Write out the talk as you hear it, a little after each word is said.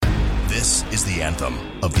is the anthem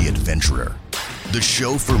of the adventurer. The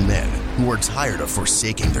show for men who are tired of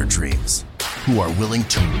forsaking their dreams, who are willing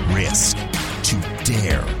to risk, to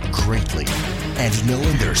dare greatly, and know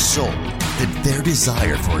in their soul that their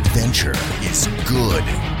desire for adventure is good.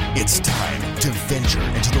 It's time to venture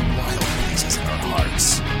into the wild places in our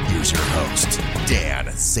hearts. Here's your host, Dan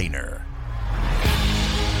Zahner.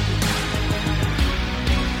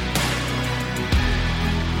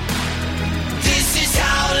 This is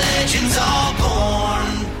how legends are born.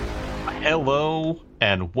 Hello,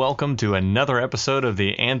 and welcome to another episode of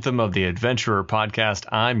the Anthem of the Adventurer podcast.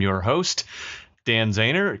 I'm your host, Dan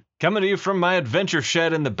Zahner, coming to you from my adventure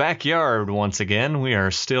shed in the backyard once again. We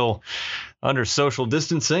are still under social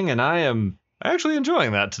distancing, and I am actually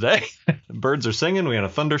enjoying that today. Birds are singing. We had a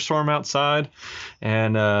thunderstorm outside,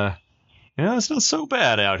 and it's not so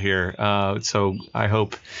bad out here. So I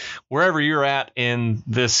hope wherever you're at in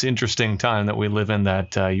this interesting time that we live in,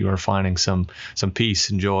 that you are finding some peace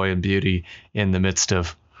and joy and beauty in the midst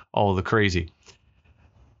of all the crazy.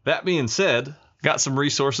 That being said, got some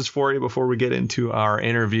resources for you before we get into our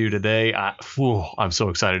interview today. I'm so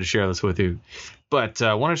excited to share this with you. But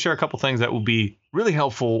I want to share a couple things that will be really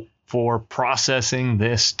helpful for processing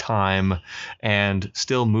this time and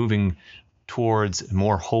still moving towards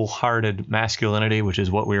more wholehearted masculinity, which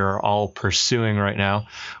is what we are all pursuing right now,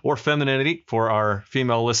 or femininity for our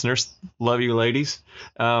female listeners. Love you, ladies.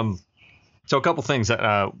 So a couple things that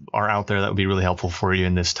are out there that would be really helpful for you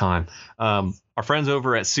in this time. Our friends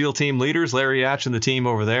over at SEAL Team Leaders, Larry Atch and the team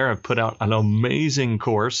over there, have put out an amazing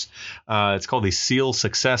course. It's called the SEAL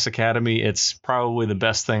Success Academy. It's probably the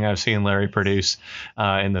best thing I've seen Larry produce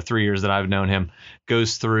in the 3 years that I've known him.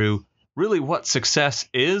 Goes through really what success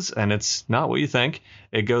is, and it's not what you think.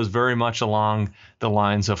 It goes very much along the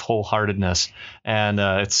lines of wholeheartedness, and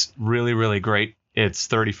it's really, really great. It's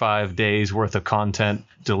 35 days worth of content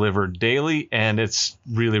delivered daily, and it's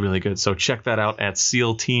really, really good. So check that out at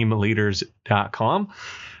sealteamleaders.com.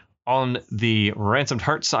 On the Ransomed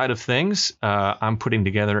Heart side of things, I'm putting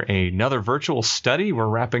together another virtual study. We're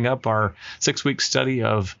wrapping up our 6-week study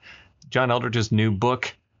of John Eldredge's new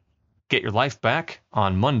book, Get Your Life Back,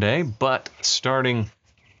 on Monday. But starting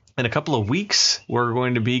in a couple of weeks, we're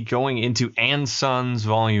going to be going into & Sons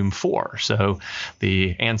Volume 4. So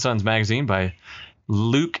the & Sons magazine by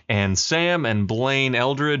Luke and Sam and Blaine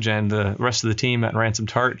Eldredge and the rest of the team at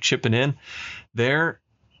Ransomed Heart chipping in there.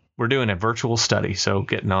 We're doing a virtual study, so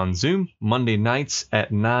getting on Zoom Monday nights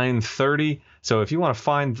at 9:30. So if you want to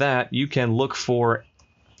find that, you can look for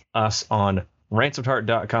us on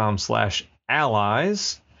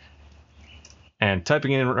ransomedheart.com/allies. And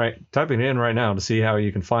typing it in right now to see how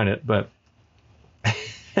you can find it. But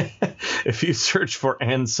if you search for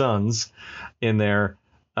 & Sons in there,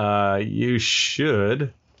 you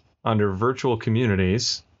should, under virtual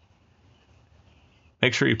communities,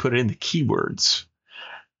 make sure you put it in the keywords,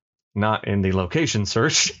 not in the location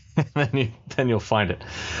search. then you'll find it.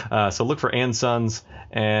 So look for & Sons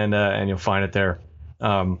and you'll find it there.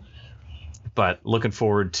 But looking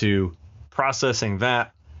forward to processing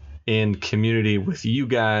that in community with you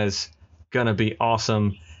guys. Gonna be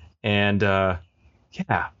awesome. And could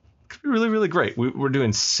be really, really great. We're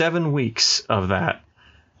doing 7 weeks of that.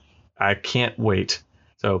 I can't wait.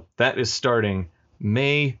 So that is starting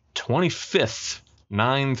May 25th,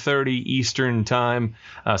 9:30 Eastern time.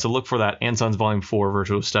 So look for that & Sons Volume 4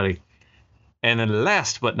 virtual study. And then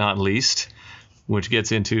last but not least, which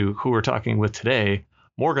gets into who we're talking with today,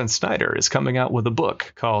 Morgan Snyder is coming out with a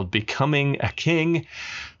book called Becoming a King.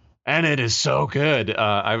 And it is so good.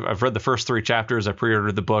 I've read the first 3 chapters. I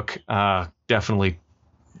pre-ordered the book. Definitely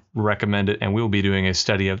recommend it. And we will be doing a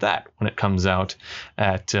study of that when it comes out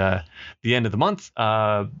at the end of the month.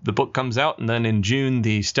 The book comes out, and then in June,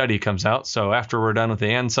 the study comes out. So after we're done with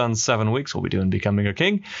the & Sons 7 weeks, we'll be doing Becoming a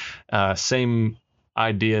King. Same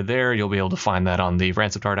idea there. You'll be able to find that on the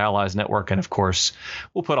Ransomed Heart Allies Network. And of course,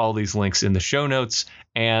 we'll put all these links in the show notes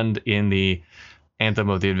and in the Anthem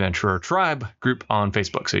of the Adventurer Tribe group on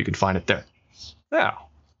Facebook, so you can find it there. Now,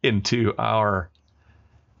 into our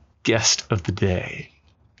guest of the day.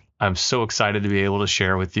 I'm so excited to be able to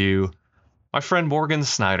share with you my friend Morgan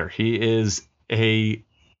Snyder. He is a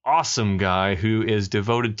awesome guy who is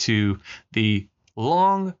devoted to the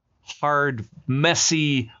long, hard,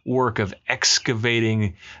 messy work of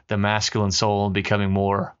excavating the masculine soul and becoming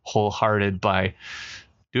more wholehearted by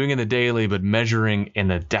doing in the daily, but measuring in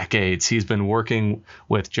the decades. He's been working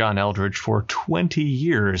with John Eldredge for 20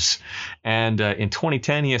 years. And in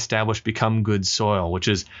 2010, he established Become Good Soil, which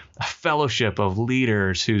is a fellowship of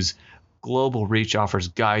leaders whose global reach offers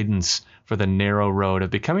guidance for the narrow road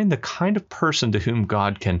of becoming the kind of person to whom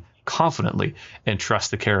God can confidently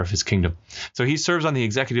entrust the care of his kingdom. So he serves on the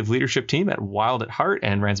executive leadership team at Wild at Heart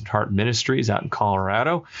and Ransomed Heart Ministries out in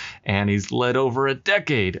Colorado, and he's led over a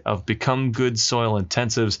decade of Become Good Soil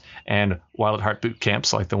intensives and Wild at Heart boot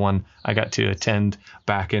camps like the one I got to attend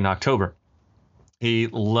back in October. He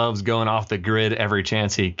loves going off the grid every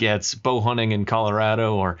chance he gets, bow hunting in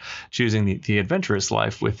Colorado or choosing the adventurous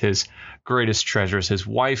life with his greatest treasures, his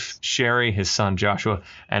wife, Sherry, his son, Joshua,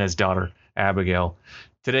 and his daughter, Abigail.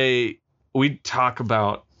 Today, we talk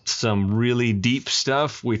about some really deep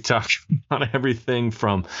stuff. We talk about everything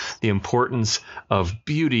from the importance of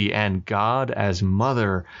beauty and God as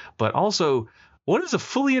mother, but also what does a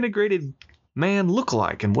fully integrated man look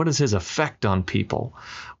like and what is his effect on people?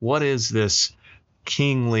 What is this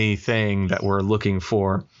kingly thing that we're looking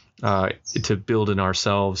for to build in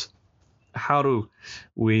ourselves? How do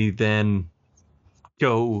we then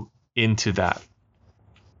go into that?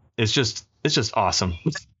 It's just awesome.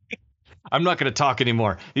 I'm not going to talk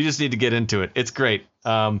anymore. You just need to get into it. It's great.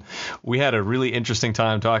 We had a really interesting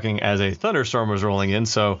time talking as a thunderstorm was rolling in,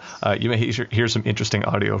 so you may hear some interesting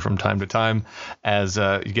audio from time to time as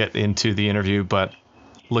you get into the interview, but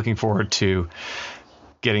looking forward to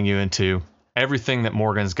getting you into everything that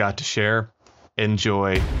Morgan's got to share.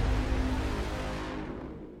 Enjoy.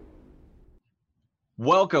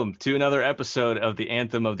 Welcome to another episode of the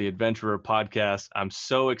Anthem of the Adventurer podcast. I'm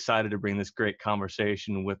so excited to bring this great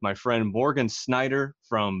conversation with my friend Morgan Snyder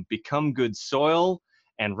from Become Good Soil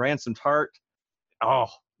and Ransomed Heart. Oh,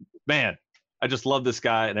 man, I just love this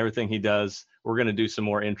guy and everything he does. We're going to do some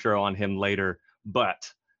more intro on him later,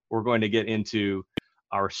 but we're going to get into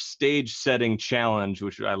our stage setting challenge,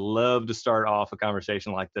 which I love to start off a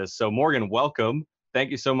conversation like this. So Morgan, welcome.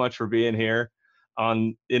 Thank you so much for being here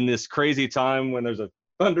in this crazy time when there's a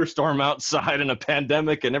thunderstorm outside and a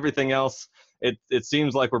pandemic and everything else. It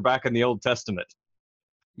seems like we're back in the Old Testament.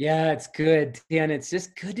 Yeah, it's good. Dan, it's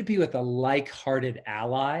just good to be with a like-hearted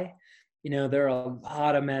ally. You know, there are a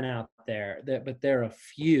lot of men out there, but there are a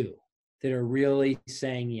few that are really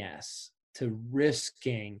saying yes to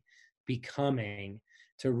risking becoming,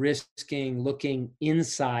 to risking looking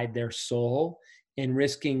inside their soul and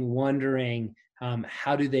risking wondering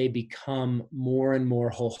how do they become more and more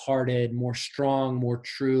wholehearted, more strong, more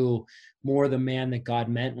true, more the man that God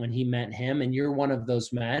meant when he meant him. And you're one of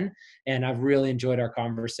those men. And I've really enjoyed our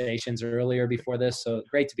conversations earlier before this. So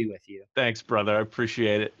great to be with you. Thanks, brother. I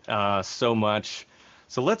appreciate it so much.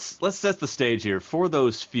 So let's set the stage here for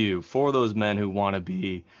those men who want to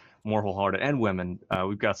be more wholehearted, and women.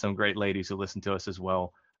 We've got some great ladies who listen to us as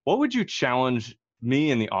well. What would you challenge me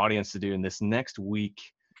and the audience to do in this next week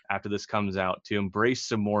after this comes out to embrace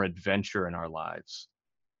some more adventure in our lives?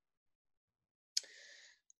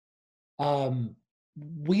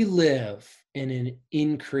 We live in an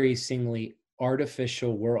increasingly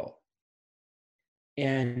artificial world.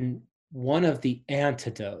 And one of the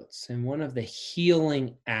antidotes and one of the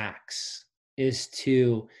healing acts is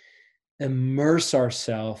to immerse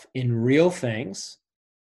ourselves in real things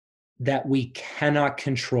that we cannot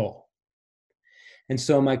control. And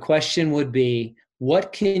so my question would be,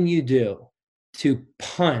 what can you do to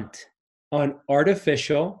punt on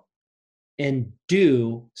artificial and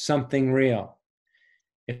do something real?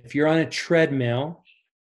 If you're on a treadmill,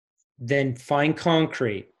 then find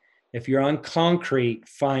concrete. If you're on concrete,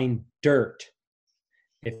 find dirt.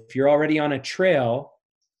 If you're already on a trail,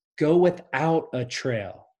 go without a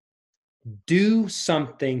trail. Do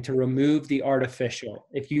something to remove the artificial.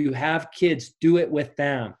 If you have kids, do it with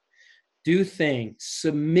them. Do things.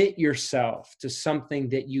 Submit yourself to something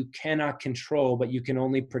that you cannot control, but you can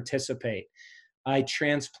only participate. I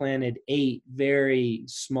transplanted 8 very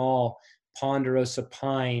small ponderosa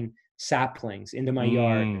pine saplings into my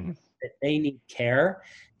yard. That they need care,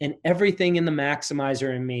 and everything in the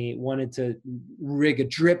maximizer in me wanted to rig a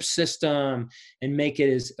drip system and make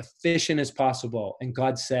it as efficient as possible. And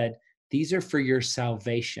God said, these are for your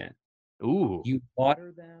salvation. Ooh. You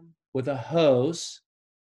water them with a hose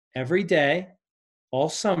every day, all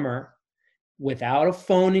summer, without a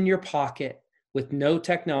phone in your pocket, with no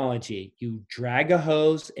technology. You drag a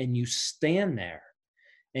hose and you stand there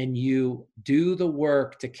and you do the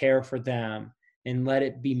work to care for them, and let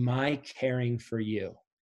it be my caring for you.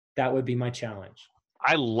 That would be my challenge.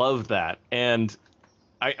 I love that. And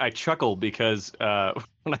I chuckle because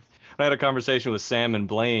when I had a conversation with Sam and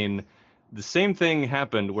Blaine, the same thing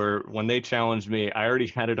happened where when they challenged me, I already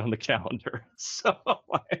had it on the calendar. So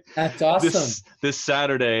that's awesome. This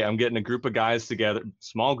Saturday, I'm getting a group of guys together,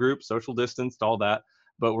 small group, social distanced, all that.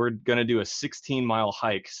 But we're going to do a 16-mile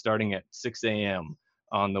hike starting at 6 a.m.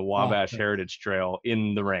 on the Wabash Heritage Trail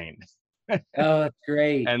in the rain. Oh, that's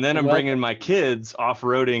great. And then I'm Well, bringing my kids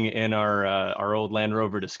off-roading in our old Land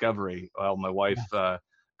Rover Discovery while my wife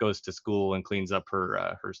goes to school and cleans up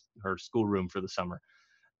her schoolroom for the summer.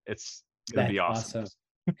 It's gonna that's be awesome. awesome.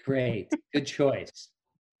 Great. Good choice.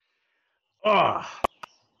 Oh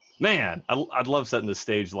man, I'd love setting the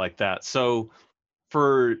stage like that. So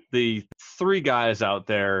for the three guys out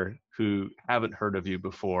there who haven't heard of you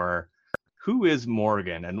before, who is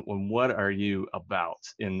Morgan and what are you about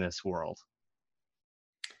in this world?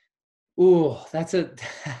 Ooh, that's a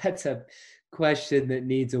that's a question that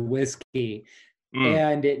needs a whiskey, Mm,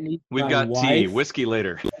 and it needs we've my got tea, wife. whiskey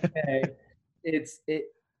later. Okay. It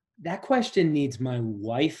that question needs my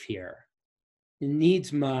wife here. It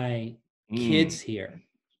needs my Mm, kids here.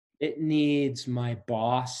 It needs my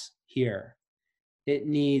boss here. It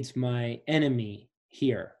needs my enemy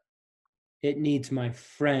here. It needs my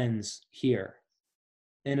friends here.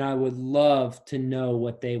 And I would love to know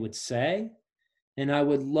what they would say. And I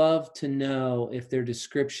would love to know if their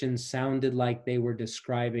description sounded like they were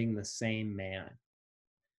describing the same man.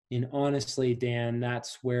 And honestly, Dan,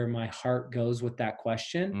 that's where my heart goes with that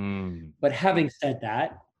question. mm, But having said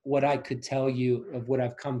that, what I could tell you of what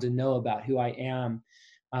I've come to know about who I am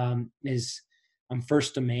is I'm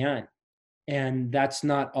first a man. And that's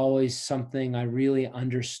not always something I really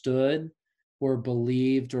understood or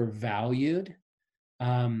believed or valued.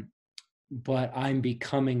 Um, but I'm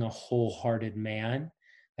becoming a wholehearted man.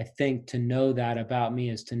 I think to know that about me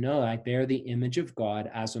is to know I bear the image of God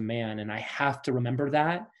as a man, and I have to remember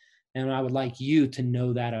that. And I would like you to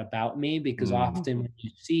know that about me, because mm, often when you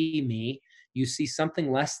see me, you see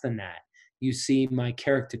something less than that. You see my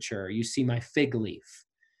caricature, you see my fig leaf,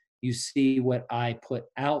 you see what I put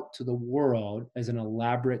out to the world as an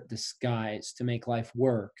elaborate disguise to make life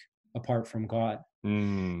work apart from God.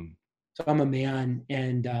 mm. So I'm a man,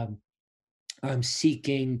 and I'm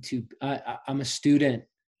seeking to, I'm a student.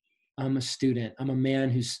 I'm a student. I'm a man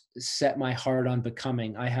who's set my heart on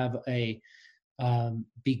becoming. I have a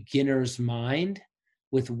beginner's mind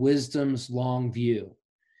with wisdom's long view.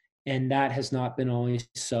 And that has not been always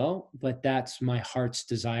so, but that's my heart's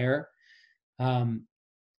desire. Um,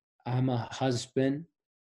 I'm a husband,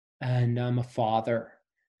 and I'm a father,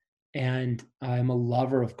 and I'm a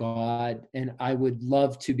lover of God. And I would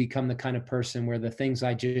love to become the kind of person where the things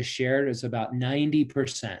I just shared is about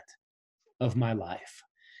 90% of my life.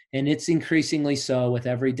 And it's increasingly so with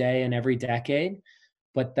every day and every decade,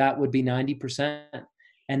 but that would be 90%.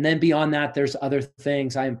 And then beyond that, there's other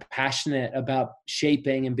things. I am passionate about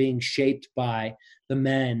shaping and being shaped by the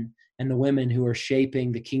men and the women who are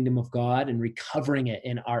shaping the kingdom of God and recovering it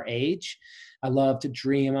in our age. I love to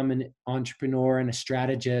dream. I'm an entrepreneur and a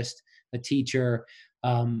strategist, a teacher,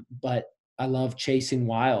 but I love chasing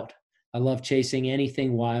wild. I love chasing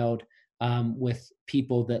anything wild with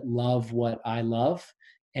people that love what I love,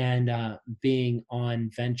 and being on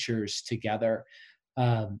ventures together.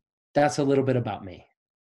 Um, that's a little bit about me.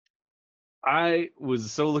 I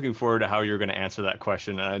was so looking forward to how you're going to answer that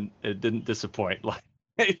question, and it didn't disappoint.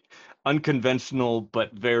 Like unconventional,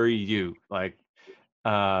 but very you. Like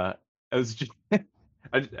I was just,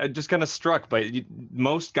 I just kind of struck by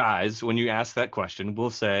most guys when you ask that question will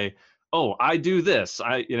say, "Oh, I do this,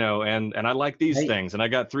 and I like these Right, things, and I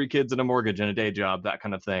got 3 kids and a mortgage and a day job, that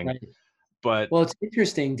kind of thing." right. But Well, it's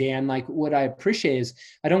interesting, Dan. Like, what I appreciate is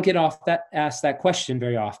I don't get asked that question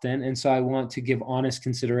very often, and so I want to give honest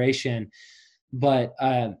consideration. But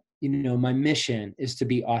my mission is to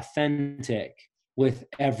be authentic with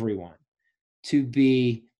everyone, to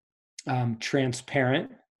be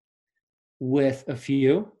transparent with a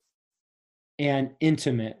few, and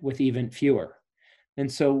intimate with even fewer.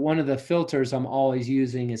 And so one of the filters I'm always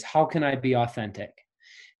using is, how can I be authentic?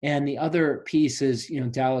 And the other piece is,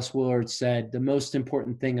 Dallas Willard said, the most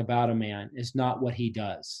important thing about a man is not what he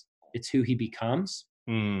does, it's who he becomes.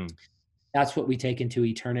 mm, That's what we take into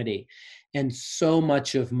eternity. And so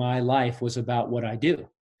much of my life was about what I do.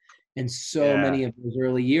 And so yeah, many of those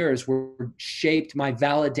early years were shaped, my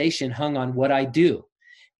validation hung on what I do.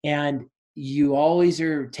 And you always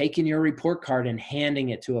are taking your report card and handing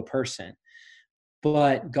it to a person.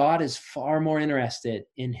 But God is far more interested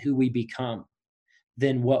in who we become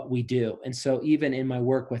than what we do. And so even in my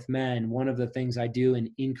work with men, one of the things I do in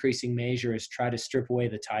increasing measure is try to strip away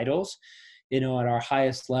the titles. At our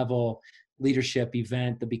highest level leadership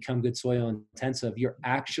event, the Become Good Soil Intensive, you're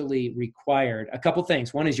actually required a couple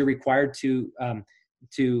things. One is you're required to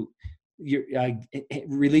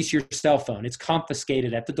release your cell phone. It's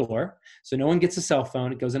confiscated at the door, so no one gets a cell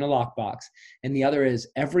phone. It goes in a lockbox. And the other is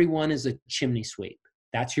everyone is a chimney sweep.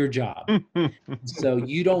 That's your job. So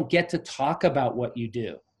you don't get to talk about what you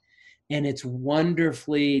do. and it's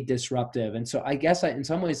wonderfully disruptive. And so I guess in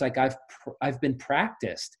some ways, like I've been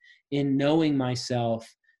practiced in knowing myself,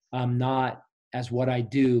 not as what I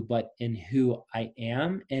do, but in who I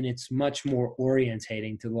am. And it's much more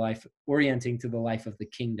orienting to the life of the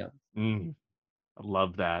kingdom. I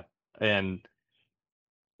love that. And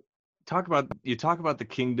you talk about the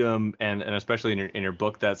kingdom, and especially in your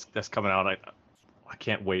book that's coming out. I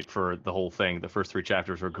can't wait for the whole thing. The first 3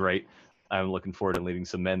 chapters were great. I'm looking forward to leading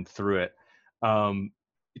some men through it.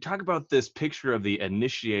 You talk about this picture of the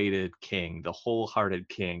initiated king, the wholehearted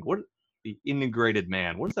king. What the integrated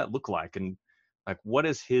man? What does that look like? And like, what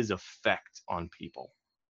is his effect on people?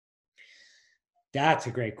 That's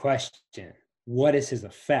a great question. What is his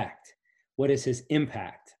effect? What is his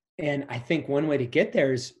impact? And I think one way to get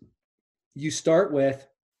there is you start with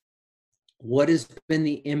what has been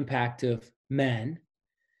the impact of men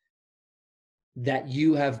that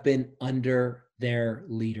you have been under their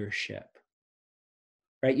leadership,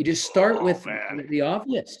 right? You just start with the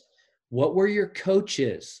obvious. What were your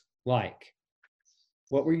coaches like?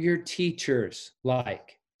 What were your teachers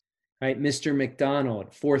like? Right? Mr.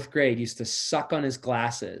 McDonald, 4th grade, used to suck on his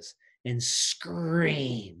glasses and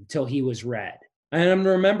scream till he was red. And I'm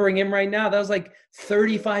remembering him right now. That was like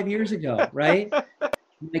 35 years ago, right?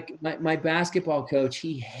 My basketball coach,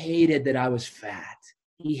 he hated that I was fat.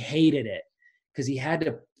 He hated it because he had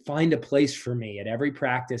to find a place for me at every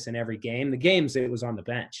practice and every game. The games, it was on the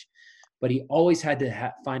bench. But he always had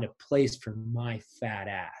to find a place for my fat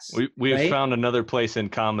ass. We right? have found another place in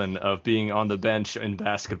common of being on the bench in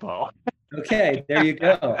basketball. Okay, there you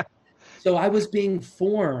go. So I was being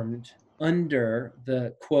formed under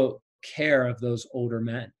the, quote, care of those older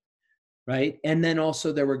men, right? And then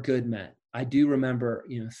also there were good men. I do remember,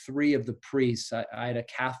 3 of the priests, I had a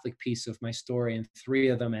Catholic piece of my story, and 3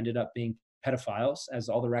 of them ended up being pedophiles as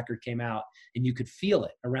all the record came out, and you could feel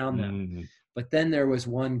it around them. But then there was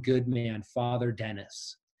one good man, Father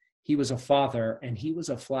Dennis. He was a father, and he was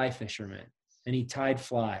a fly fisherman, and he tied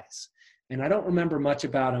flies. And I don't remember much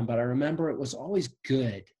about him, but I remember it was always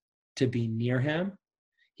good to be near him.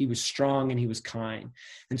 He was strong and he was kind.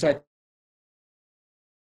 And so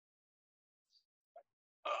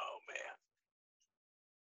Oh man.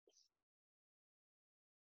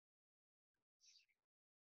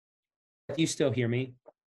 you still hear me?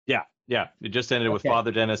 Yeah. It just ended with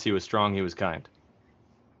Father Dennis. He was strong. He was kind.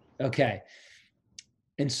 Okay.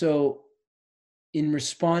 And so in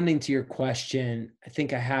responding to your question, I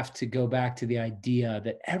think I have to go back to the idea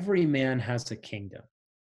that every man has a kingdom.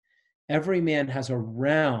 Every man has a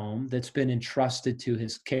realm that's been entrusted to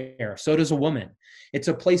his care. So does a woman. It's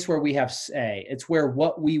a place where we have say. It's where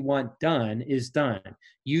what we want done is done.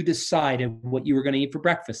 You decided what you were going to eat for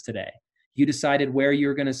breakfast today. You decided where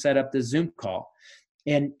you're going to set up the Zoom call.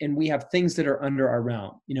 And we have things that are under our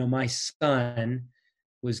realm. My son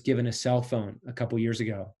was given a cell phone a couple years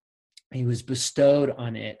ago. He was bestowed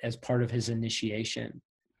on it as part of his initiation.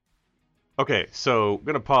 Okay, so I'm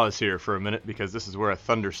going to pause here for a minute because this is where a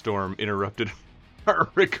thunderstorm interrupted our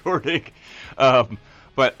recording.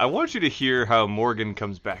 But I want you to hear how Morgan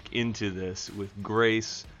comes back into this with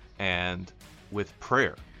grace and with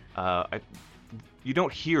prayer. You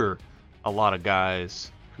don't hear a lot of guys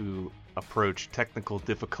who approach technical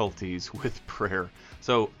difficulties with prayer.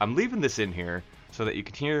 So I'm leaving this in here so that you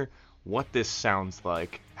can hear what this sounds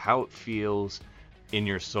like, how it feels in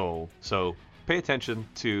your soul. So pay attention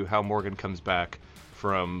to how Morgan comes back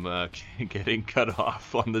from getting cut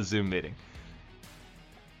off on the Zoom meeting.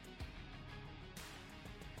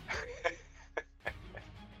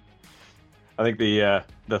 I think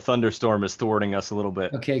the thunderstorm is thwarting us a little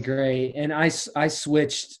bit. Okay, great. And I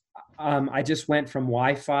switched. I just went from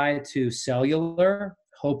Wi-Fi to cellular,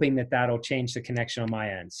 hoping that that'll change the connection on my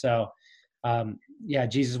end. So,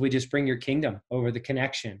 Jesus, we just bring your kingdom over the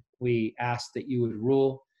connection. We ask that you would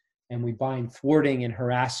rule, and we bind thwarting and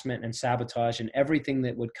harassment and sabotage and everything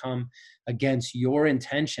that would come against your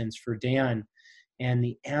intentions for Dan and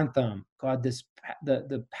the anthem. God,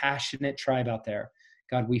 the passionate tribe out there.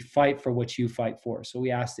 God, we fight for what you fight for. So we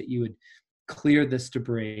ask that you would clear this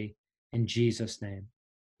debris in Jesus' name.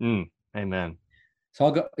 Amen. So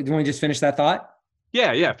I'll go. Do you want to just finish that thought?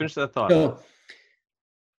 Yeah. Finish that thought.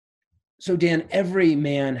 So Dan, every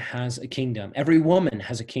man has a kingdom. Every woman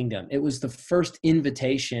has a kingdom. It was the first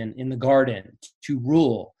invitation in the garden to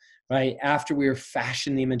rule, right? After we were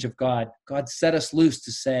fashioned in the image of God, God set us loose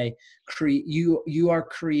to say, you are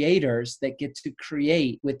creators that get to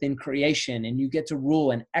create within creation, and you get to rule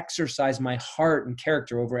and exercise my heart and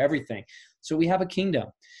character over everything. So we have a kingdom.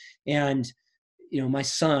 And my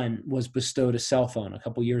son was bestowed a cell phone a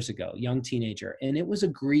couple years ago, young teenager, and it was a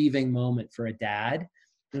grieving moment for a dad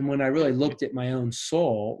And when I really looked at my own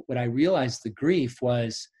soul, what I realized the grief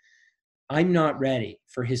was, I'm not ready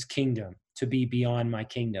for his kingdom to be beyond my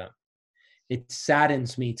kingdom. It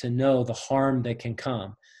saddens me to know the harm that can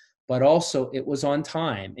come. But also, it was on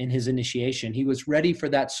time in his initiation. He was ready for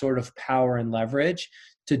that sort of power and leverage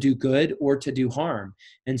to do good or to do harm.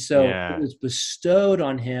 And so it Yeah. was bestowed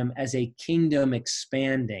on him as a kingdom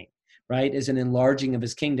expanding, right? As an enlarging of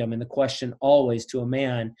his kingdom. And the question always to a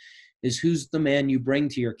man is, who's the man you bring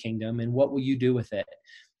to your kingdom and what will you do with it?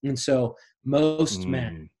 And so most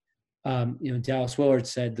men, Dallas Willard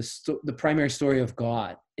said, the primary story of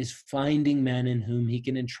God is finding men in whom he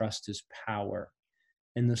can entrust his power.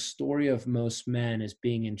 And the story of most men is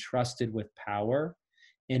being entrusted with power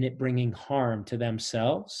and it bringing harm to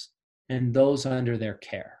themselves and those under their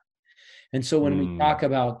care. And so when we talk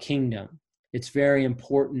about kingdom, it's very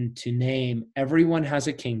important to name everyone has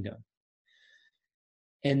a kingdom.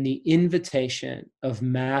 And the invitation of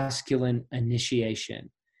masculine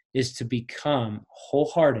initiation is to become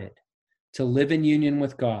wholehearted, to live in union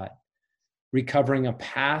with God, recovering a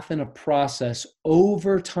path and a process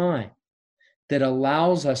over time that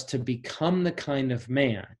allows us to become the kind of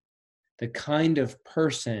man, the kind of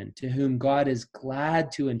person to whom God is glad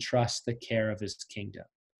to entrust the care of his kingdom.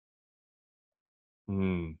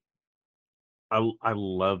 I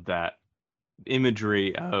love that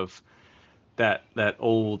imagery of that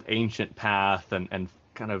old ancient path and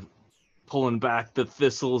kind of pulling back the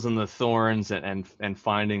thistles and the thorns and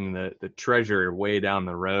finding the treasure way down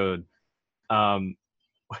the road. Um,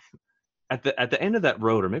 at the end of that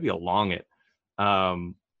road, or maybe along it,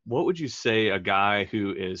 what would you say a guy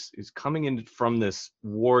who is coming in from this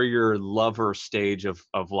warrior lover stage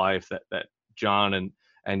of life that John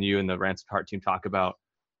and you and the Rancid Heart team talk about?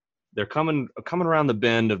 They're coming around the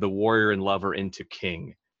bend of the warrior and lover into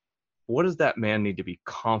king. What does that man need to be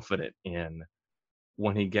confident in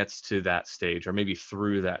when he gets to that stage, or maybe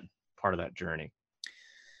through that part of that journey?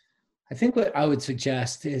 I think what I would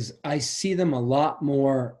suggest is I see them a lot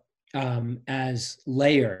more as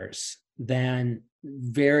layers than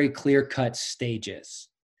very clear-cut stages,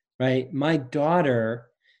 right? My daughter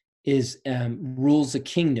rules a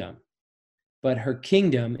kingdom, but her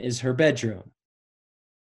kingdom is her bedroom.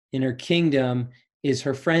 In her kingdom is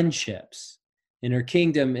her friendships. In her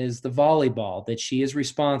kingdom is the volleyball that she is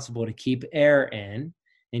responsible to keep air in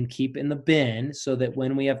and keep in the bin so that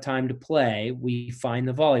when we have time to play, we find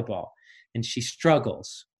the volleyball. And she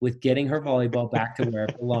struggles with getting her volleyball back to where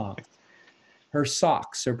it belongs. Her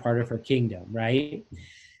socks are part of her kingdom, right?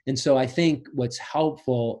 And so I think what's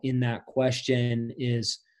helpful in that question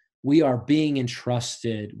is we are being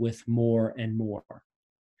entrusted with more and more.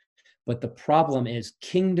 But the problem is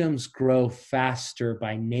kingdoms grow faster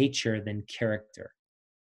by nature than character.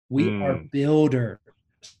 We are builders,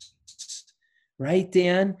 right,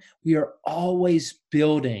 Dan? We are always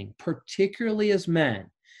building, particularly as men.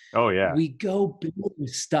 Oh, yeah. We go building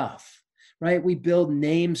stuff, right? We build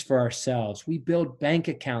names for ourselves. We build bank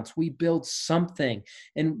accounts. We build something.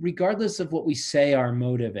 And regardless of what we say our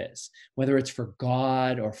motive is, whether it's for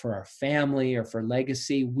God or for our family or for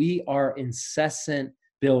legacy, we are incessant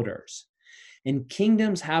builders. And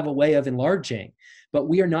kingdoms have a way of enlarging, but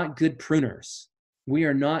we are not good pruners. We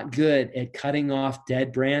are not good at cutting off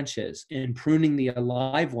dead branches and pruning the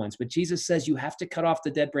alive ones. But Jesus says you have to cut off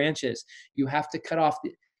the dead branches. You have to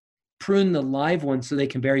prune the live ones so they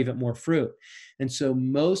can bear even more fruit. And so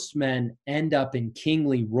most men end up in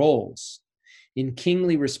kingly roles, in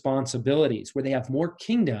kingly responsibilities, where they have more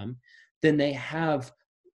kingdom than they have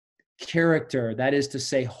character, that is to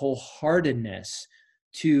say, wholeheartedness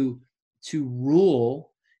to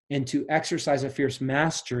rule and to exercise a fierce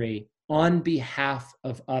mastery on behalf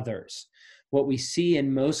of others. What we see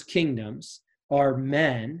in most kingdoms are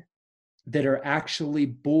men that are actually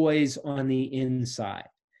boys on the inside.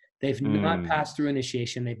 They've not passed through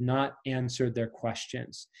initiation. They've not answered their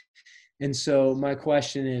questions. And so my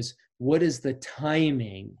question is, what is the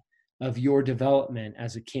timing of your development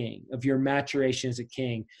as a king, of your maturation as a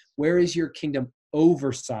king? Where is your kingdom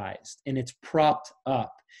oversized and it's propped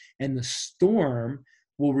up? And the storm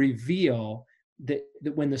will reveal that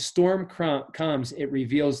when the storm comes, it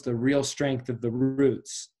reveals the real strength of the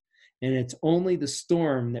roots. And it's only the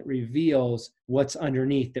storm that reveals what's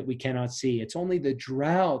underneath that we cannot see. It's only the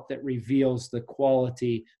drought that reveals the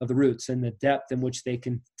quality of the roots and the depth in which they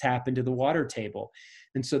can tap into the water table.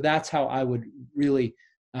 And so that's how I would really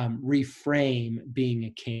reframe being a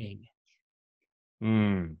king.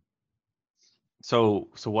 So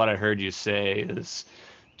what I heard you say is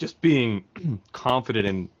just being confident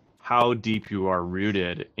in how deep you are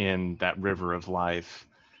rooted in that river of life,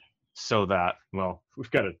 so that, well,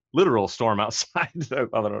 we've got a literal storm outside.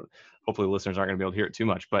 Hopefully listeners aren't going to be able to hear it too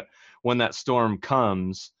much, but when that storm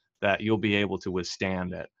comes, that you'll be able to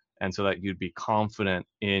withstand it. And so that you'd be confident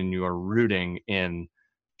in your rooting in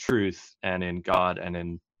truth and in God and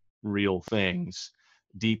in real things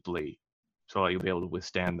deeply, so that you'll be able to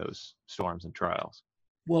withstand those storms and trials.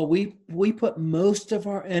 Well, we put most of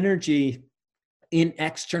our energy in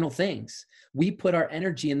external things. We put our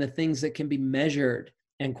energy in the things that can be measured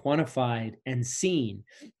and quantified and seen.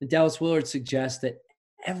 And Dallas Willard suggests that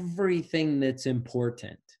everything that's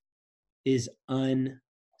important is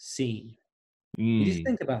unseen. You just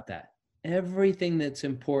think about that. Everything that's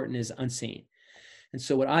important is unseen. And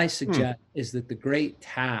so what I suggest is that the great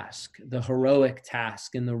task, the heroic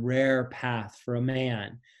task, and the rare path for a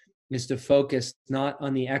man is to focus not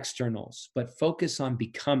on the externals, but focus on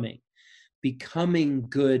becoming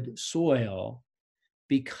good soil,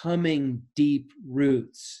 becoming deep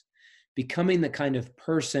roots, becoming the kind of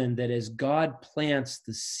person that as God plants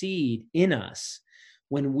the seed in us,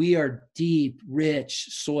 when we are deep, rich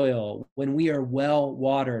soil, when we are well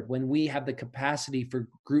watered, when we have the capacity for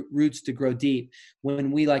roots to grow deep,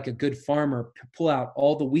 when we, like a good farmer, pull out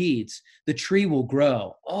all the weeds, the tree will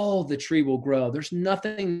grow. Oh, the tree will grow. There's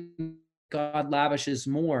nothing God lavishes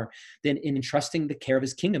more than in entrusting the care of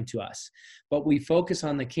his kingdom to us. But we focus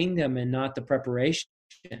on the kingdom and not the preparation.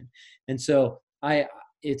 And so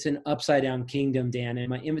it's an upside down kingdom, Dan. And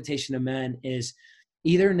my invitation to men is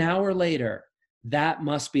either now or later, that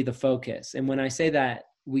must be the focus. And when I say that,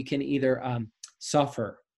 we can either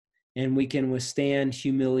suffer and we can withstand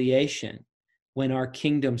humiliation when our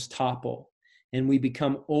kingdoms topple and we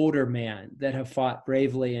become older men that have fought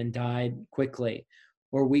bravely and died quickly,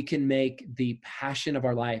 or we can make the passion of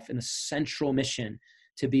our life and the central mission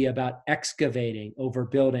to be about excavating over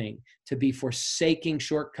building, to be forsaking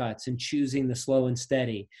shortcuts and choosing the slow and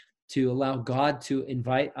steady, to allow God to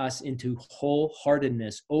invite us into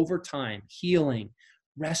wholeheartedness over time, healing,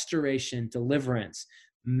 restoration, deliverance,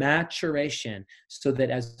 maturation, so that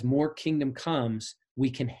as more kingdom comes, we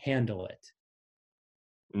can handle it.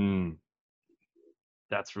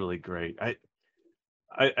 That's really great.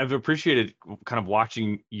 I've appreciated kind of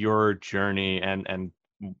watching your journey and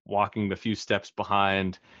walking the few steps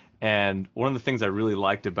behind. And one of the things I really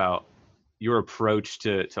liked about your approach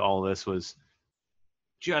to all this was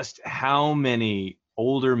just how many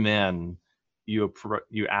older men you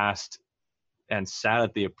asked and sat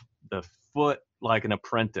at the foot like an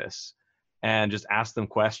apprentice and just asked them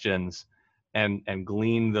questions and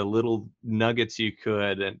gleaned the little nuggets you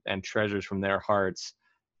could and treasures from their hearts.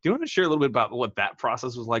 Do you want to share a little bit about what that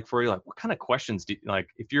process was like for you? Like, what kind of questions do you, like,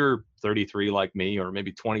 if you're 33 like me, or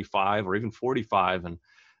maybe 25 or even 45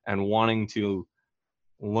 and wanting to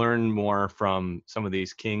learn more from some of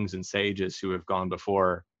these kings and sages who have gone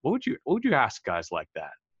before, what would you ask guys like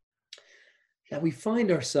that? Yeah, we find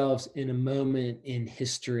ourselves in a moment in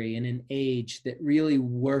history, in an age that really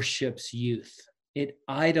worships youth. It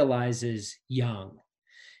idolizes young.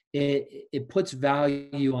 It puts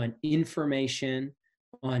value on information,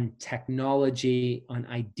 on technology, on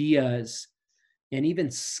ideas, and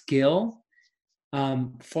even skill,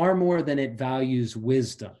 far more than it values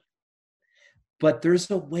wisdom. But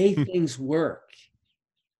there's a way things work.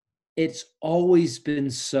 It's always been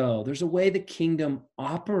so. There's a way the kingdom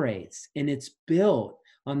operates, and it's built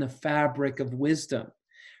on the fabric of wisdom.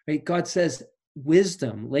 Right? God says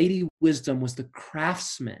wisdom, Lady Wisdom, was the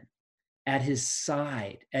craftsman at his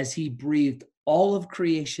side as he breathed all of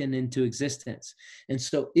creation into existence. And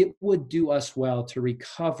so it would do us well to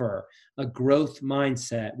recover a growth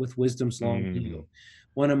mindset with wisdom's long view.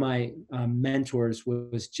 One of my mentors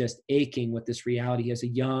was just aching with this reality. He has a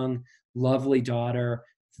young, lovely daughter,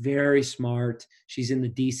 very smart. She's in the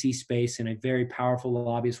DC space in a very powerful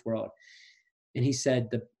lobbyist world. And he said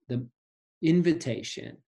the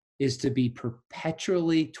invitation is to be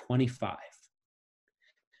perpetually 25.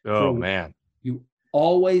 Oh, man. You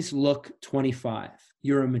always look 25.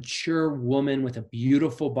 You're a mature woman with a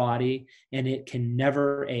beautiful body, and it can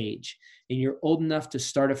never age. And you're old enough to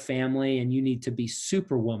start a family, and you need to be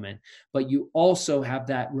superwoman. But you also have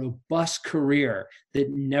that robust career that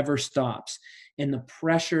never stops. And the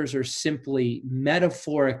pressures are simply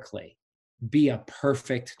metaphorically be a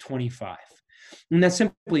perfect 25. And that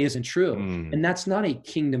simply isn't true. And that's not a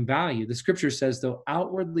kingdom value. The scripture says, though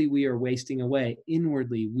outwardly we are wasting away,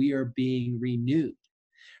 inwardly we are being renewed.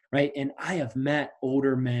 Right? And I have met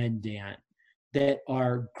older men, Dan, that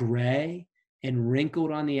are gray and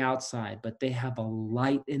wrinkled on the outside, but they have a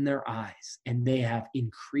light in their eyes, and they have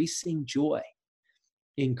increasing joy,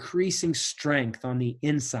 increasing strength on the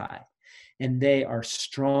inside. and they are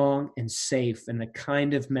strong and safe and the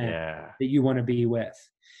kind of men Yeah. that you want to be with.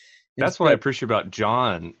 And That's what I so, appreciate about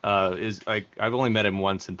John. Is like I've only met him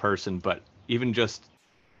once in person, but even just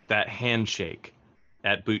that handshake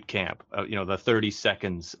at boot camp, the 30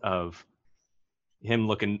 seconds of him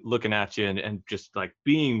looking at you and just like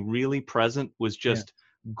being really present was yeah, just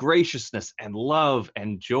graciousness and love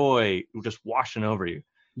and joy just washing over you.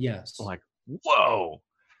 yes, Like, whoa.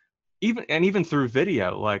 Even through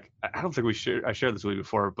video, like I don't think I shared this with you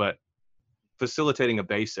before, but facilitating a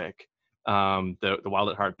basic, the Wild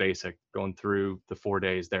at Heart basic, going through the 4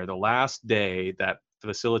 days there, the last day, that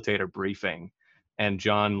facilitator briefing, and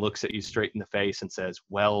John looks at you straight in the face and says,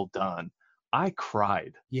 "Well done." I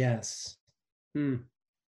cried. yes. Hmm.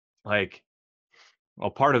 Like, well,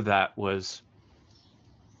 part of that was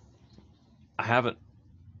I haven't.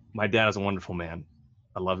 My dad is a wonderful man.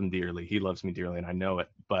 I love him dearly. He loves me dearly, and I know it.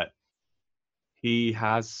 But he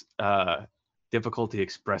has difficulty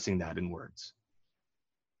expressing that in words.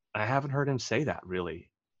 I haven't heard him say that really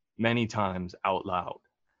many times out loud.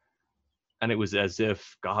 And it was as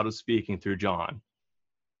if God was speaking through John,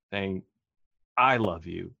 saying, I love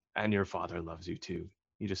you, and your father loves you too.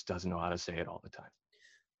 He just doesn't know how to say it all the time.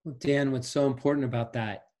 Well, Dan, what's so important about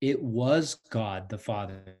that, it was God the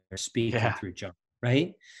Father speaking Yeah. through John,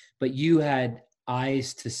 right? But you had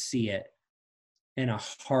eyes to see it and a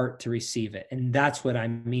heart to receive it. And that's what I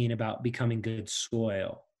mean about becoming good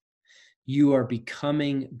soil. You are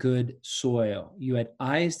becoming good soil. You had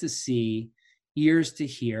eyes to see, ears to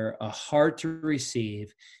hear, a heart to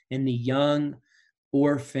receive, and the young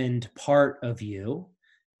orphaned part of you,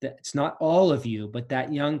 that's not all of you, but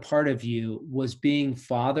that young part of you was being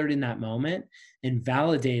fathered in that moment and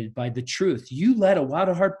validated by the truth. You led a Wild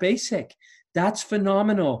at Heart basic. That's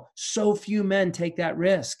phenomenal. So few men take that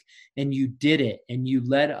risk. And you did it, and you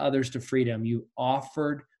led others to freedom. You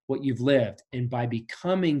offered what you've lived. And by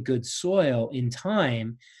becoming good soil in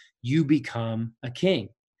time, you become a king.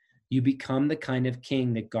 You become the kind of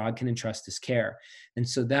king that God can entrust his care. And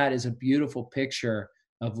so that is a beautiful picture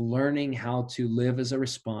of learning how to live as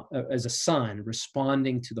a son,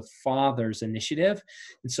 responding to the Father's initiative.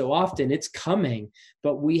 And so often it's coming,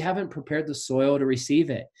 but we haven't prepared the soil to receive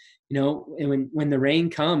it. And when the rain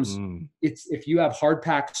comes, it's if you have hard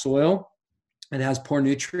packed soil and has poor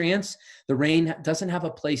nutrients, the rain doesn't have a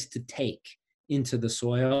place to take into the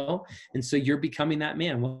soil. And so you're becoming that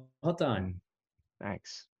man. Well done.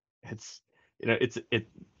 Thanks. It's it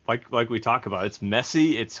like we talk about. It's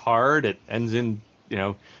messy. It's hard. It ends in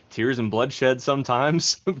tears and bloodshed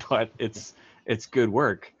sometimes, but it's good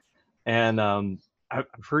work. And I've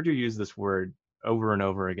heard you use this word over and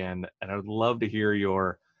over again, and I would love to hear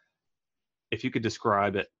if you could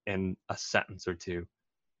describe it in a sentence or two.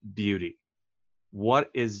 Beauty. What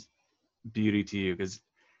is beauty to you? Because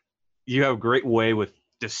you have a great way with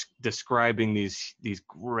describing these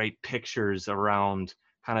great pictures around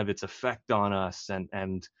kind of its effect on us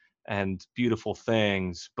and beautiful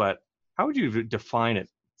things. But how would you define it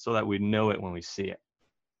so that we know it when we see it?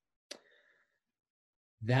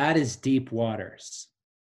 That is deep waters.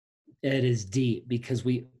 It is deep because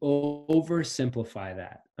we oversimplify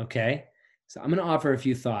that. Okay. So I'm going to offer a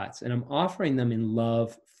few thoughts, and I'm offering them in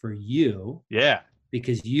love for you Yeah.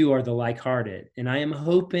 because you are the like-hearted. And I'm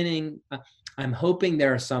hoping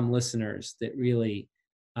there are some listeners that really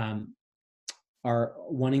are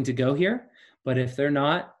wanting to go here. But if they're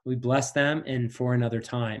not, we bless them and for another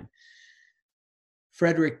time.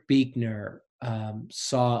 Frederick Buechner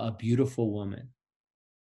saw a beautiful woman,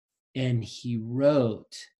 and he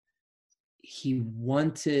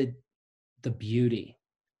wanted the beauty.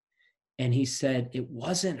 And he said it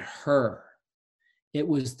wasn't her. It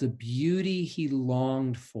was the beauty he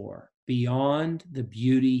longed for, beyond the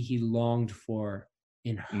beauty he longed for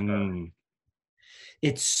in her.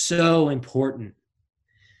 It's so important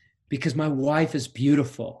because my wife is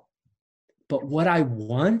beautiful, but what I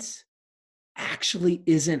want actually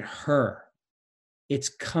isn't her. It's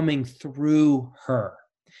coming through her.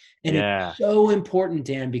 And Yeah. it's so important,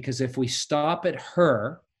 Dan, because if we stop at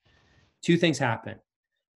her, two things happen.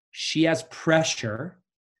 She has pressure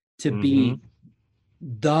to be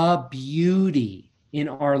the beauty in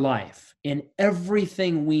our life and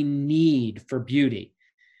everything we need for beauty.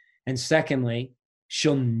 And secondly,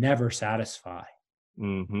 she'll never satisfy.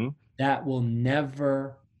 That will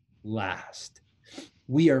never last.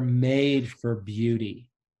 We are made for beauty.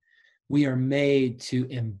 We are made to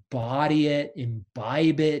embody it,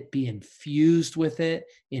 imbibe it, be infused with it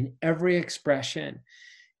in every expression.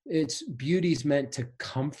 It's beauty's meant to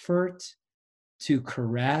comfort, to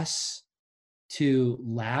caress, to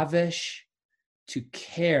lavish, to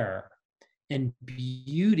care. And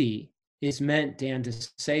beauty is meant, Dan, to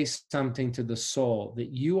say something to the soul,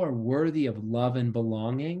 that you are worthy of love and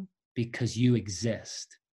belonging because you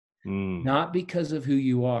exist, not because of who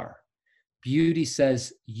you are. Beauty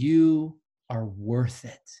says you are worth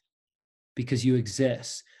it because you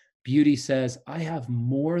exist. Beauty says, I have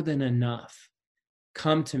more than enough.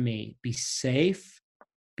 Come to me, be safe,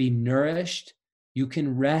 be nourished. You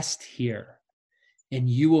can rest here and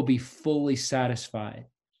you will be fully satisfied.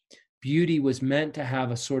 Beauty was meant to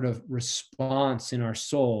have a sort of response in our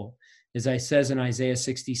soul, as I says in Isaiah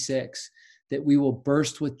 66, that we will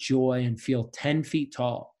burst with joy and feel 10 feet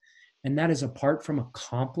tall. And that is apart from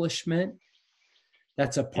accomplishment.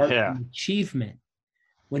 That's apart Yeah. from achievement.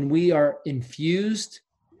 When we are infused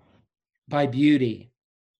by beauty,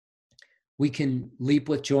 we can leap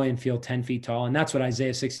with joy and feel 10 feet tall. And that's what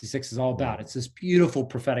Isaiah 66 is all about. It's this beautiful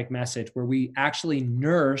prophetic message where we actually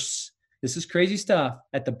nurse, this is crazy stuff,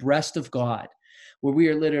 at the breast of God, where we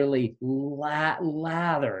are literally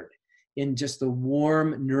lathered in just the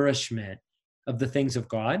warm nourishment of the things of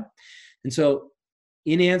God. And so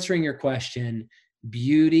in answering your question,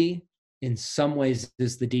 beauty in some ways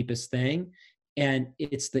is the deepest thing. And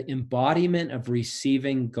it's the embodiment of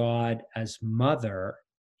receiving God as mother.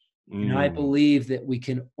 And I believe that we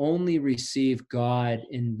can only receive God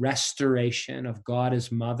in restoration of God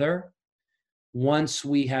as mother once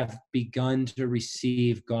we have begun to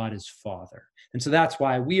receive God as father. And so that's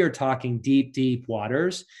why we are talking deep, deep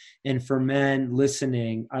waters. And for men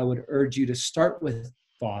listening, I would urge you to start with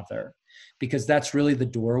father, because that's really the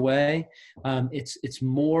doorway. It's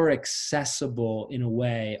more accessible in a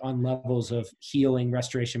way on levels of healing,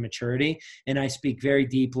 restoration, maturity. And I speak very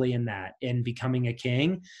deeply in that, in becoming a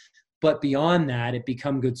king. But beyond that, at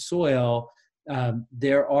Become Good Soil,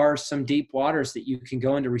 there are some deep waters that you can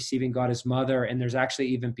go into receiving God as mother. And there's actually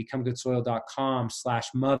even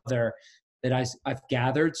becomegoodsoil.com/mother that I've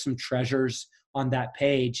gathered some treasures on that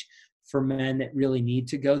page for men that really need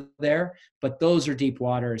to go there. But those are deep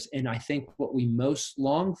waters. And I think what we most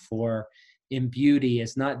long for in beauty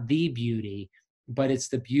is not the beauty, but it's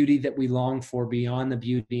the beauty that we long for beyond the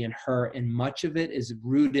beauty in her. And much of it is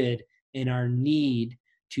rooted in our need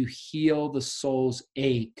to heal the soul's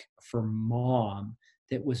ache for mom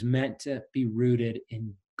that was meant to be rooted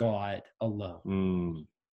in God alone.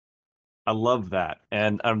 I love that.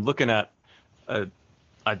 And I'm looking at a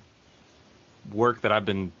work that I've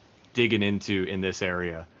been digging into in this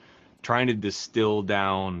area, trying to distill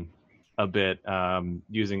down a bit,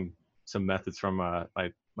 using some methods from my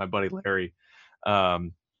buddy Larry,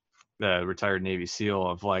 the retired Navy SEAL,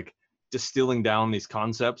 of like distilling down these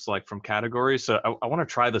concepts like from categories. So I want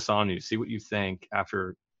to try this on you, see what you think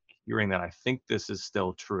after hearing that. I think this is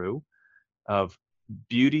still true of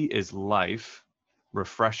beauty is life,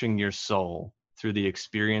 refreshing your soul through the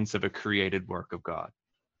experience of a created work of God.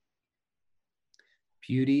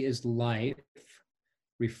 Beauty is life,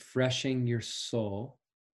 refreshing your soul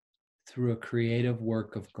through a creative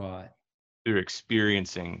work of God. Through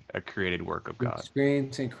experiencing a created work of God.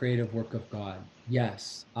 Experiencing creative work of God.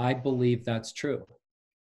 Yes, I believe that's true.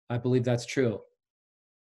 I believe that's true.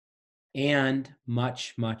 And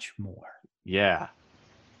much, much more. Yeah.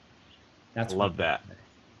 That's I love that.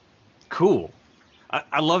 Cool.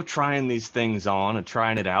 I love trying these things on and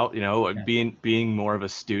trying it out, you know, Yeah. being more of a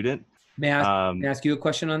student. May I ask you a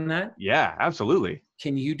question on that? Yeah, absolutely.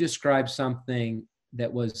 Can you describe something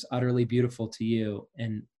that was utterly beautiful to you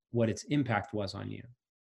and what its impact was on you?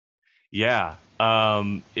 Yeah.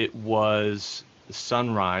 It was the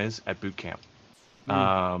sunrise at boot camp.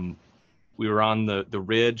 We were on the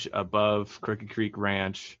ridge above Crooked Creek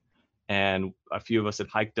Ranch, and a few of us had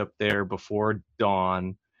hiked up there before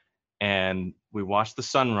dawn, and we watched the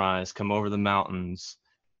sunrise come over the mountains,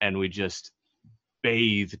 and we just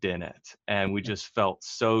bathed in it, and we just felt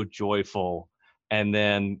so joyful. And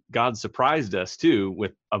then God surprised us too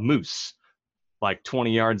with a moose like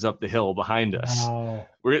 20 yards up the hill behind us. Wow.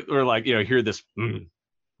 We're like, you know, hear this,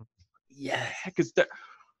 Yeah. heck is that?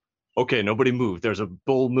 Okay, nobody moved. There's a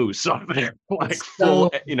bull moose up there, like It's full,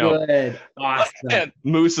 so you know, good. Awesome. and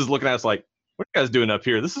Moose is looking at us like, what are you guys doing up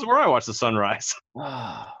here? This is where I watch the sunrise.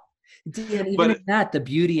 Wow. Dan, even But in that, the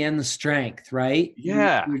beauty and the strength, right?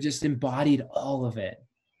 yeah, You just embodied all of it.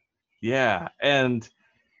 yeah. And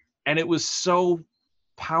it was so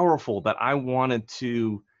powerful that I wanted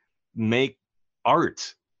to make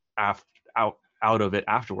art out of it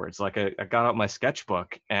afterwards. Like I got out my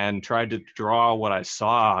sketchbook and tried to draw what I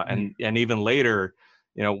saw, and even later,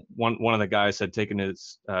 you know, one of the guys had taken a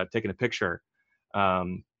picture,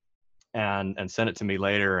 and sent it to me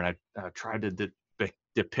later, and I tried to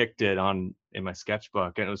depict it in my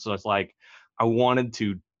sketchbook, and it was just like I wanted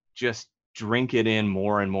to just drink it in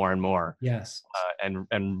more and more and more, Yes.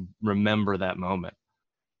 and remember that moment.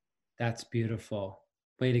 That's beautiful.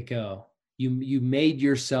 Way to go. You made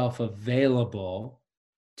yourself available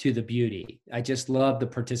to the beauty. I just love the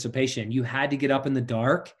participation. You had to get up in the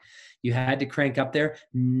dark. You had to crank up there.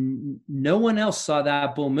 No one else saw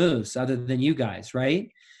that bull moose other than you guys, right?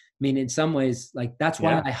 I mean, in some ways, like that's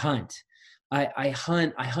why Yeah. I hunt. I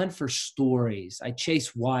hunt for stories. I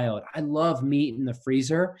chase wild. I love meat in the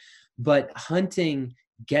freezer, but hunting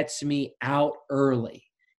gets me out early,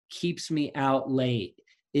 keeps me out late.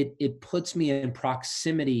 It puts me in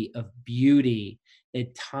proximity of beauty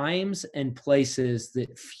at times and places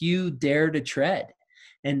that few dare to tread.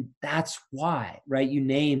 And that's why, right? You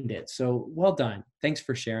named it. So well done. Thanks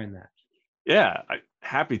for sharing that. Yeah,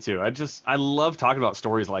 happy to. I love talking about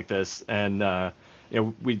stories like this, and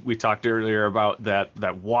we talked earlier about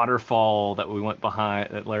that waterfall that we went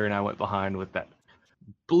behind, that Larry and I went behind, with that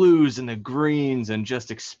blues and the greens, and just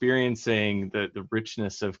experiencing the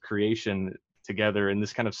richness of creation together in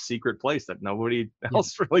this kind of secret place that nobody Yeah.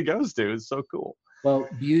 else really goes to. It's so cool. Well,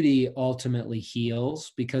 beauty ultimately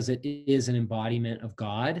heals because it is an embodiment of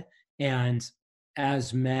God. And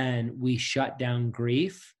as men, we shut down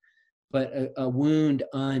grief, but a wound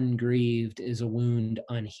ungrieved is a wound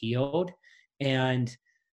unhealed. And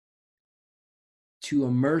to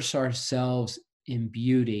immerse ourselves in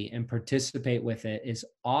beauty and participate with it is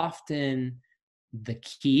often the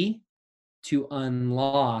key to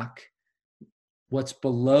unlock what's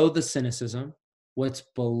below the cynicism, what's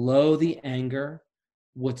below the anger,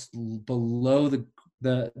 what's below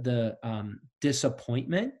the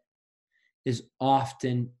disappointment is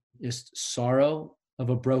often just sorrow of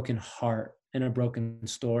a broken heart and a broken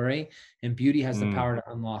story. And beauty has the power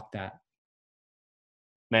to unlock that.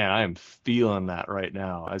 Man, I am feeling that right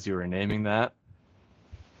now as you were naming that.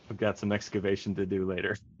 I've got some excavation to do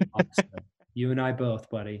later. Awesome. You and I both,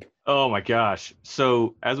 buddy. Oh my gosh.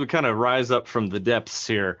 So as we kind of rise up from the depths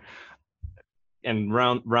here and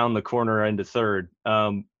round the corner into third,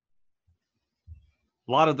 a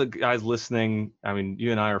lot of the guys listening, I mean,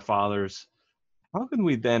 you and I are fathers. How can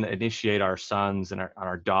we then initiate our sons and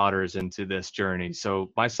our daughters into this journey?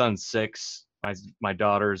 So my son's 6. My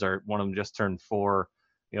daughters are, one of them just turned 4.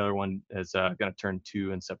 The other one is going to turn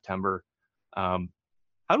 2 in September. How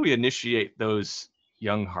do we initiate those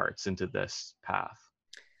young hearts into this path?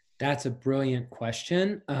 That's a brilliant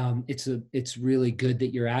question. It's really good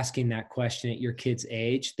that you're asking that question at your kid's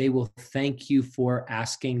age. They will thank you for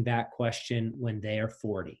asking that question when they are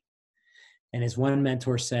 40. And as one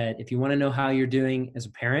mentor said, if you want to know how you're doing as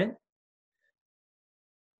a parent,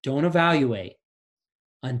 don't evaluate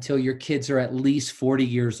until your kids are at least 40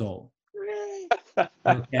 years old.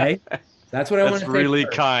 Okay? That's what I want That's to say really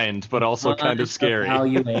first. kind, but also kind of scary.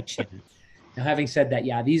 Evaluation. Now, having said that,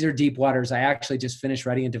 yeah, these are deep waters. I actually just finished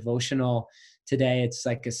writing a devotional today. It's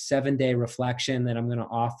like a 7-day reflection that I'm going to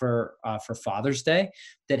offer for Father's Day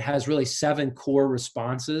that has really 7 core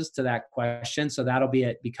responses to that question. So that'll be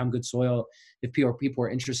at Become Good Soil if people are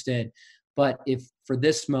interested. But if for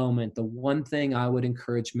this moment, the one thing I would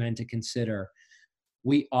encourage men to consider,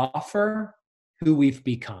 we offer who we've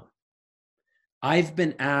become. I've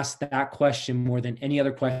been asked that question more than any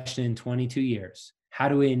other question in 22 years. How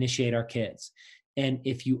do we initiate our kids? And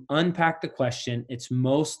if you unpack the question, it's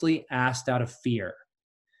mostly asked out of fear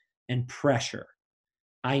and pressure.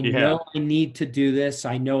 I know I need to do this.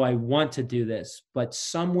 I know I want to do this, but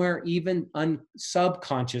somewhere, even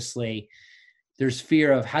subconsciously, there's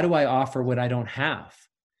fear of how do I offer what I don't have?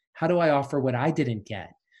 How do I offer what I didn't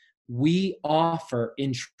get? We offer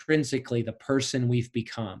intrinsically the person we've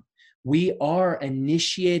become. We are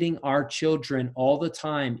initiating our children all the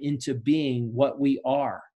time into being what we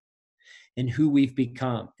are and who we've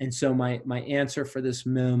become. And so my answer for this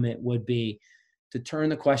moment would be to turn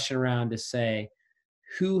the question around to say,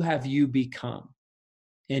 who have you become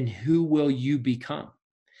and who will you become?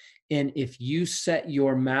 And if you set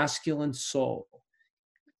your masculine soul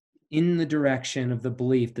in the direction of the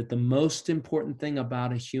belief that the most important thing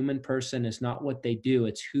about a human person is not what they do,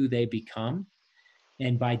 it's who they become.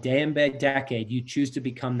 And by day and by decade, you choose to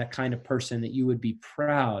become that kind of person that you would be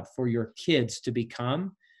proud for your kids to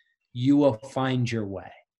become, you will find your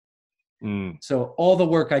way. So all the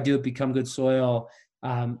work I do at Become Good Soil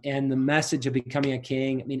and the message of becoming a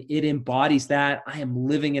king, I mean, it embodies that. I am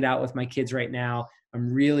living it out with my kids right now.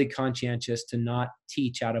 I'm really conscientious to not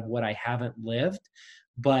teach out of what I haven't lived.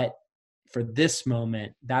 But for this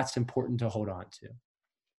moment, that's important to hold on to.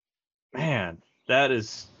 Man, that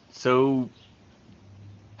is so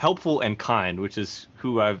helpful and kind, which is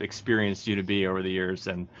who I've experienced you to be over the years,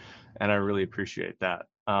 and I really appreciate that.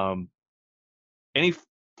 Any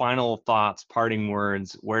final thoughts, parting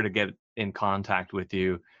words, where to get in contact with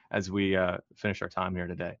you as we finish our time here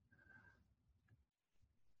today.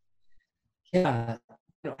 Yeah,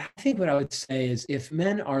 I think what I would say is if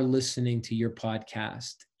men are listening to your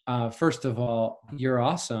podcast, first of all, you're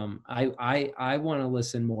awesome. I want to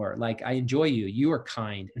listen more. Like, I enjoy you. You are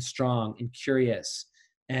kind and strong and curious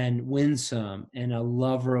and winsome and a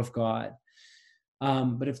lover of God.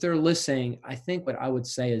 But if they're listening, I think what I would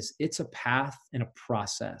say is it's a path and a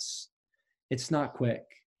process. It's not quick.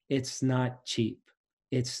 It's not cheap.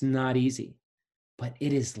 It's not easy, but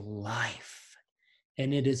it is life.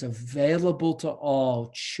 And it is available to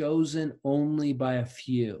all, chosen only by a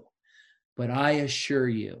few. But I assure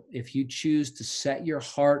you, if you choose to set your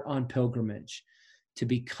heart on pilgrimage, to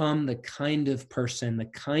become the kind of person, the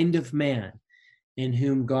kind of man in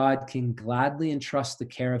whom God can gladly entrust the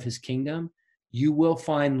care of his kingdom, you will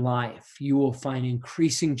find life. You will find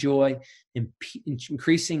increasing joy,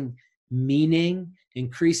 increasing meaning,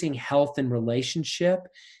 increasing health and relationship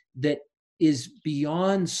that is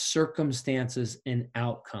beyond circumstances and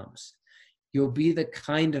outcomes. You'll be the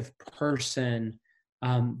kind of person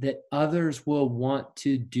that others will want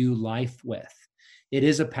to do life with. It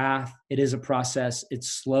is a path. It is a process. It's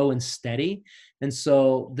slow and steady. And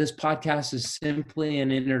so this podcast is simply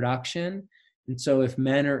an introduction. And so if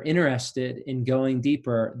men are interested in going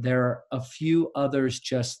deeper, there are a few others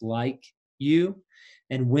just like you,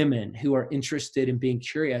 and women who are interested in being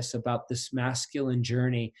curious about this masculine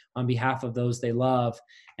journey on behalf of those they love.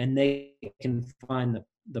 And they can find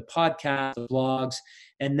the podcast, the blogs,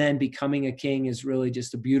 and then Becoming a King is really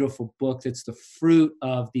just a beautiful book that's the fruit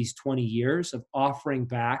of these 20 years of offering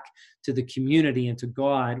back to the community and to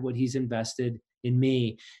God what he's invested in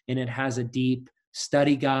me. And it has a deep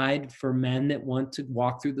study guide for men that want to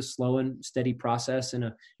walk through the slow and steady process in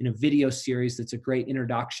a video series that's a great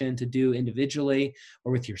introduction to do individually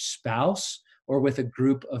or with your spouse or with a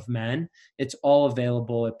group of men. It's all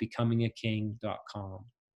available at becomingaking.com.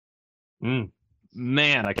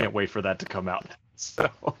 Man, I can't wait for that to come out. So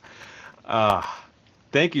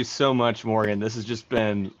thank you so much, Morgan. This has just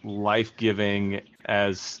been life-giving,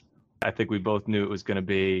 as I think we both knew it was going to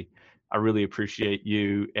be. I really appreciate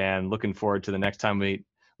you, and looking forward to the next time we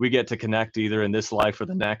get to connect, either in this life or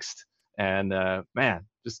the next. And man,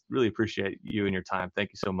 just really appreciate you and your time. Thank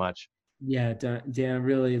you so much. Yeah, Dan, I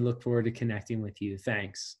really look forward to connecting with you.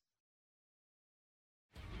 Thanks.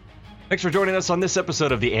 Thanks for joining us on this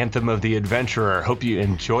episode of the Anthem of the Adventurer. Hope you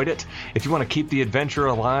enjoyed it. If you want to keep the adventure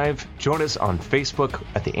alive, join us on Facebook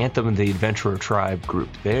at the Anthem of the Adventurer Tribe group.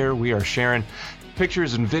 There we are sharing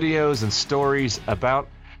pictures and videos and stories about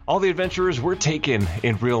all the adventurers we're taking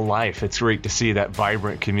in real life. It's great to see that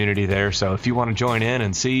vibrant community there. So if you want to join in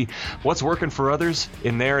and see what's working for others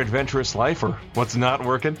in their adventurous life or what's not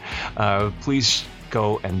working, please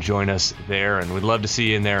go and join us there. And we'd love to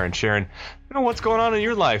see you in there and sharing what's going on in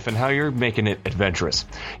your life and how you're making it adventurous.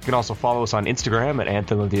 You can also follow us on Instagram at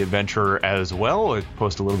Anthem of the Adventurer as well. I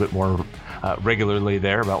post a little bit more regularly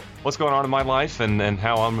there about what's going on in my life and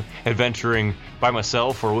how I'm adventuring by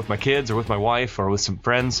myself or with my kids or with my wife or with some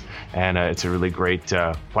friends. And it's a really great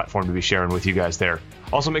platform to be sharing with you guys there.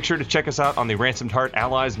 Also, make sure to check us out on the Ransomed Heart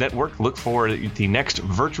Allies Network. Look for the next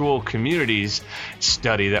virtual communities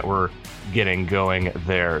study that we're getting going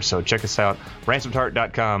there. So check us out,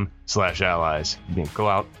 ransomedheart.com/allies. Go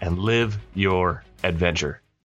out and live your adventure.